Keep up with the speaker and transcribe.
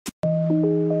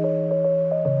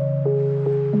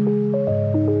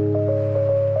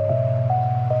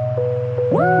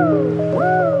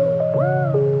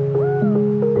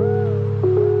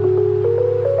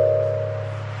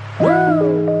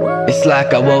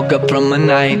like I woke up from a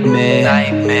nightmare.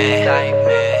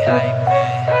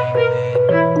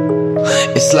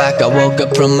 It's like I woke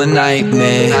up from a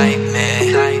nightmare.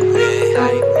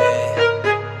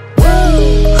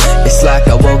 It's like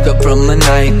I woke up from a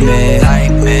nightmare.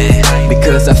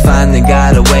 Because I finally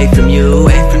got away from you.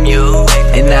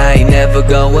 And I ain't never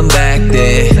going back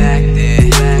there.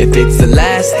 If it's the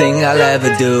last thing I'll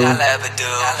ever do.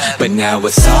 But now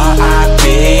it's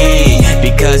R.I.P.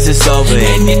 because it's over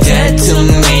and you're dead to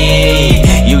me.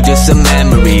 You just a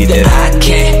memory that I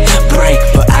can't break,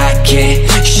 but I can't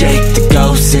shake the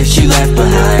ghost that you left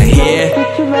behind here.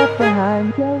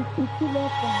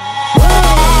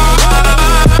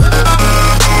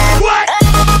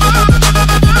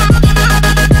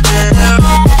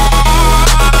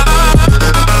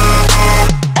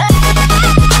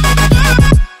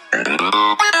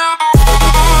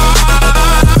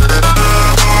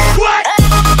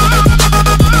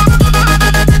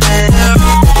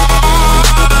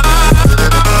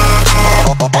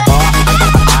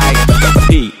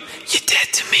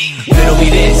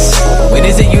 When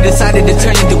is it you decided to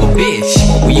turn into a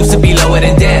bitch? We used to be lower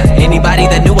than down, anybody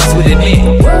that knew us would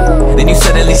admit. Then you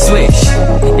suddenly switch,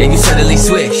 yeah you suddenly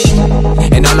switch.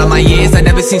 In all of my years I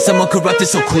never seen someone corrupted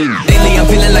so quick. Lately I'm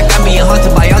feeling like I'm being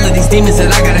haunted by all of these demons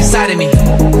that I got inside of me.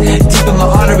 Deep in my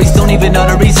arteries, don't even know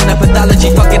the reason of pathology.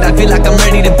 Fuck it, I feel like I'm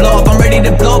ready to blow up. I'm ready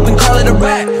to blow up and call it a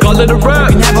rap. Call it a rap.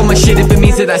 You can have all my shit if it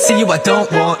means that I see you, I don't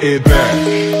want it back.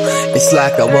 It's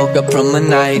like I woke up from a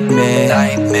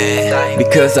nightmare.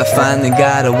 Because I finally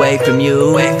got away from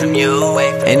you.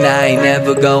 And I ain't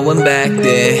never going back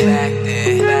there.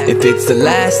 If it's the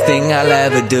last thing I'll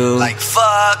ever do. Like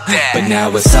fuck that. But now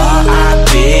it's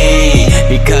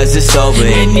R.I.P. because it's over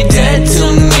and you're dead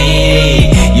to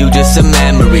me. You just a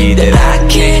memory that I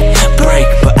can't break,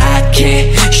 but I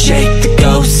can't shake the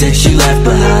ghost that you left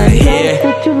behind here.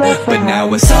 But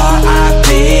now it's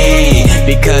R.I.P.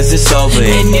 because it's over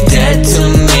and you're dead to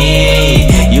me.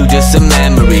 You just a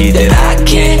memory that I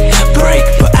can't break,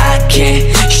 but I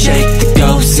can't shake the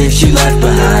ghost that you left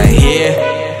behind here.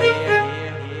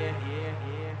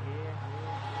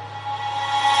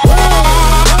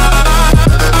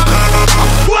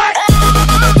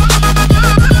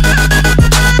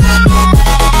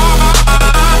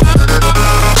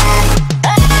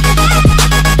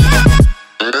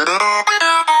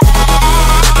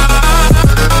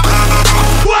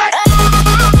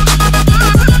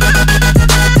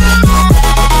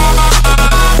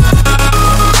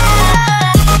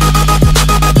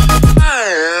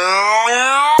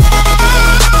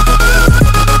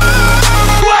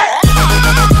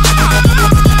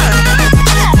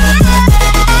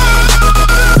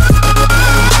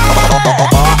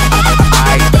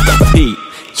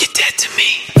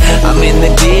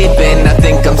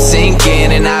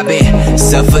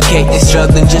 Suffocating,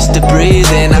 struggling just to breathe.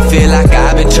 And I feel like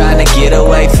I've been trying to get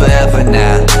away forever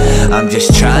now. I'm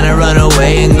just trying to run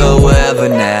away and go wherever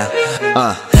now.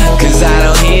 Cause I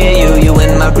don't hear you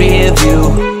in my rear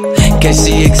view. Can't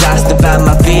see exhaust about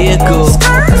my vehicle.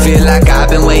 I feel like I've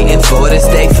been waiting for this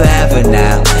day forever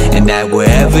now. And that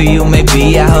wherever you may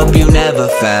be, I hope you never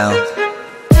found.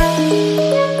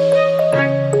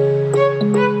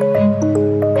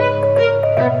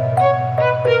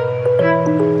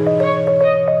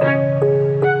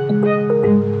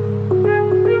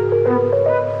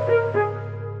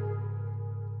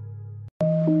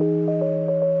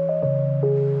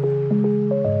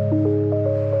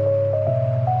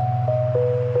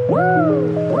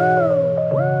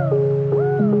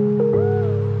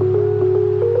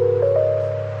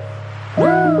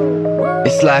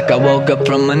 It's like I woke up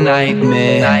from a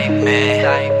nightmare.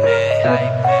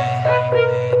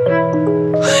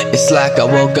 It's like I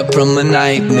woke up from a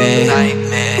nightmare.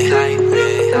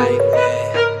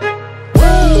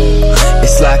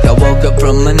 It's like I woke up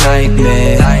from a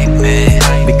nightmare.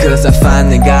 Because I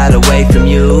finally got away from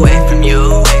you.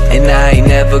 And I ain't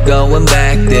never going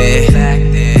back there.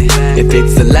 If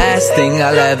it's the last thing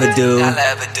I'll ever do.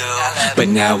 But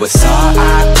now it's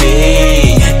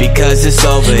R.I.P. because it's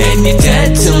over and you're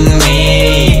dead to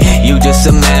me. You just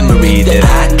a memory that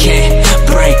I can't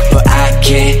break, but I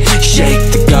can't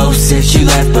shake the ghost that you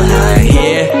left behind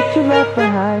here.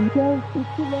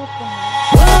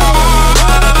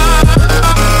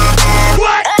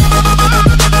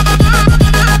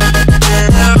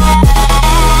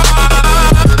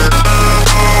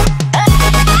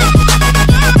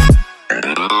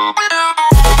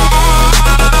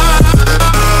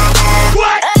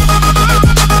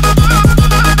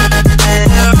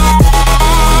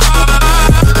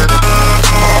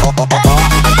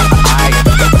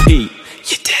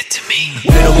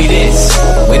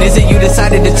 When is it you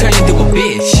decided to turn into a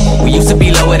bitch. We used to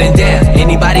be lower than down.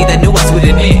 Anybody that knew us would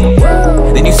admit.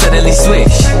 Then you suddenly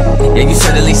switch. Yeah, you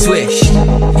suddenly switch.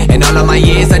 In all of my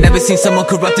years, I never seen someone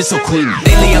corrupted so quick.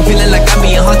 Lately, I'm feeling like I'm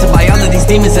being haunted by all of these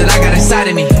demons that I got inside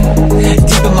of me.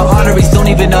 Deep in my arteries, don't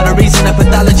even know the reason of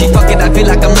pathology. Fuck it, I feel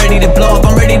like I'm ready to blow up.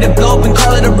 I'm ready to blow up and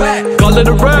call it a rap. Call it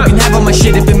a rap. You can have all my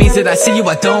shit if it means that I see you,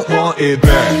 I don't Want it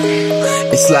back.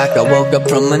 It's like I woke up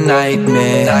from a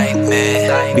nightmare.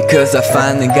 Because I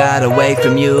finally got away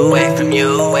from you.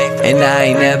 And I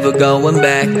ain't never going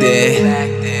back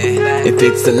there. If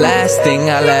it's the last thing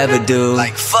I'll ever do,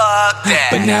 like fuck that.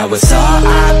 But now it's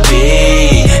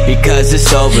R.I.P. because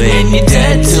it's over and you're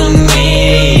dead to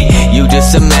me. You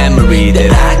just a memory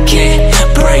that I can't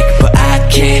break, but I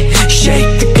can't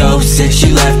shake the ghost that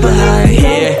you left behind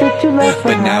here.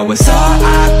 But now it's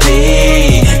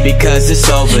R.I.P. because it's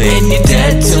over and you're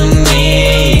dead to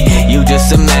me. You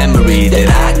just a memory that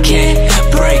I can't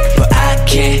break, but I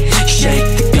can't shake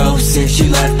the ghost that you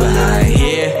left behind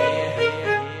here.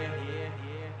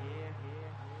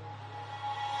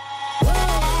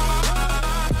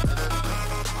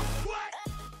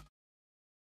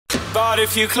 But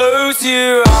if you close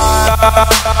your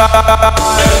eyes